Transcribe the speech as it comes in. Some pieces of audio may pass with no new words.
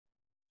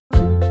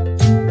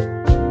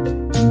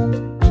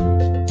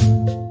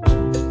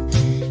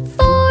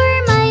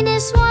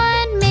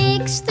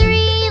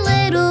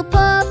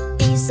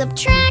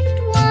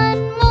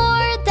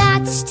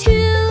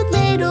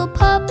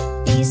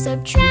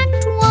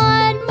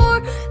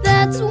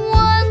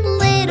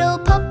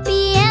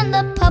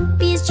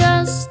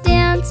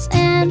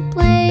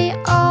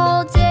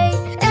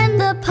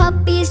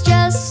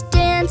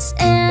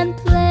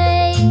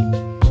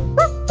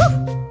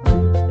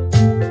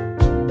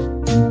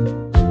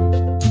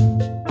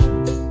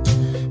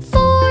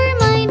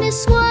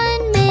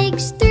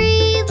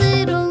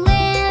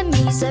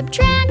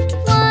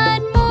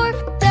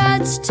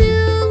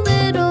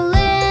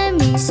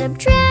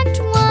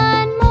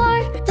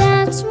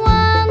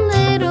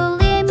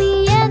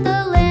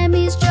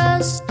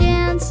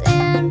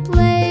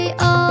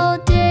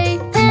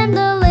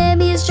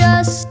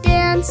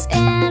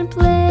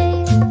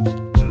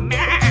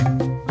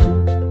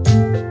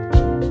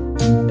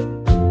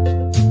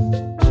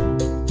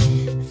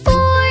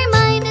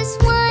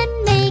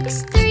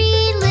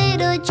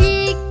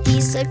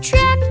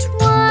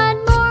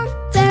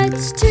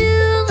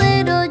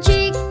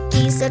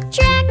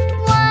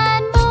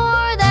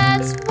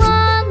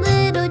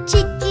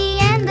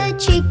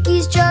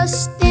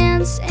just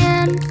dance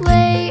and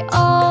play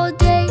all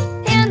day.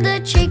 And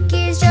the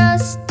chickies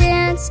just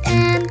dance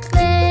and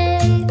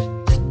play.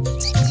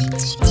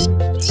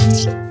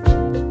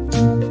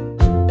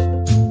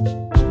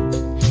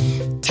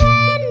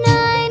 10,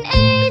 9,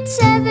 8,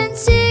 7,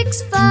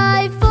 6,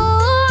 5,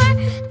 4,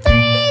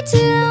 3,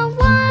 2,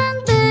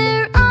 1,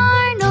 there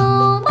are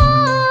no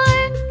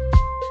more.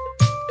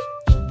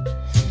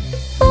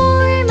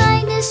 4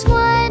 minus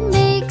 1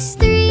 makes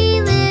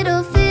 3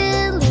 little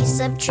fillies.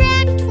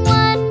 Subtract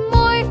 1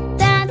 more,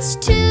 that's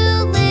 2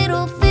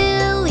 little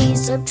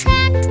fillies.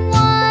 Subtract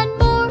 1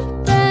 more,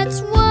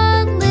 that's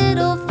 1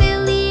 little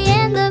filly.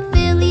 And the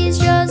fillies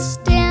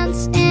just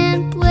dance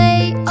and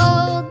play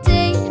all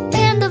day.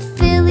 And the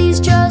fillies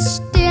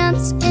just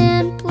dance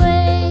and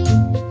play.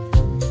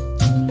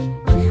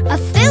 A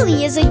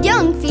filly is a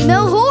young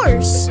female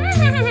horse. 4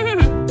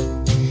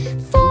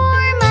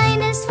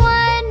 minus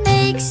 1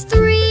 makes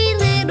 3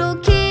 little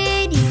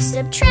kitties.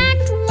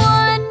 Subtract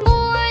 1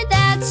 more,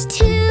 that's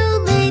 2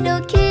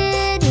 little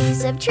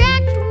kitties.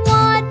 Subtract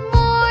 1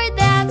 more,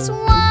 that's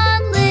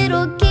 1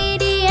 little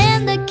kitty.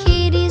 And the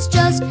kitties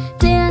just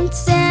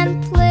dance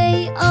and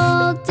play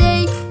all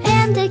day.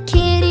 And the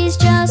kitties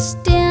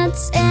just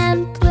dance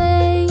and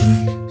play.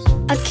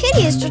 A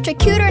kitty is just a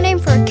cuter name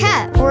for a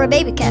cat or a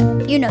baby cat.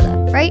 You know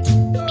that, right? 4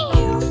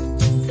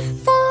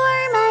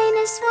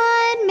 minus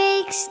 1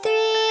 makes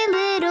 3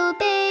 little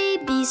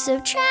babies.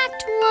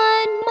 Subtract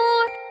 1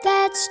 more,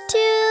 that's 2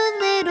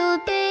 little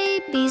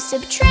babies.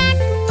 Subtract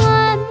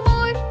 1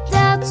 more,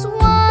 that's 1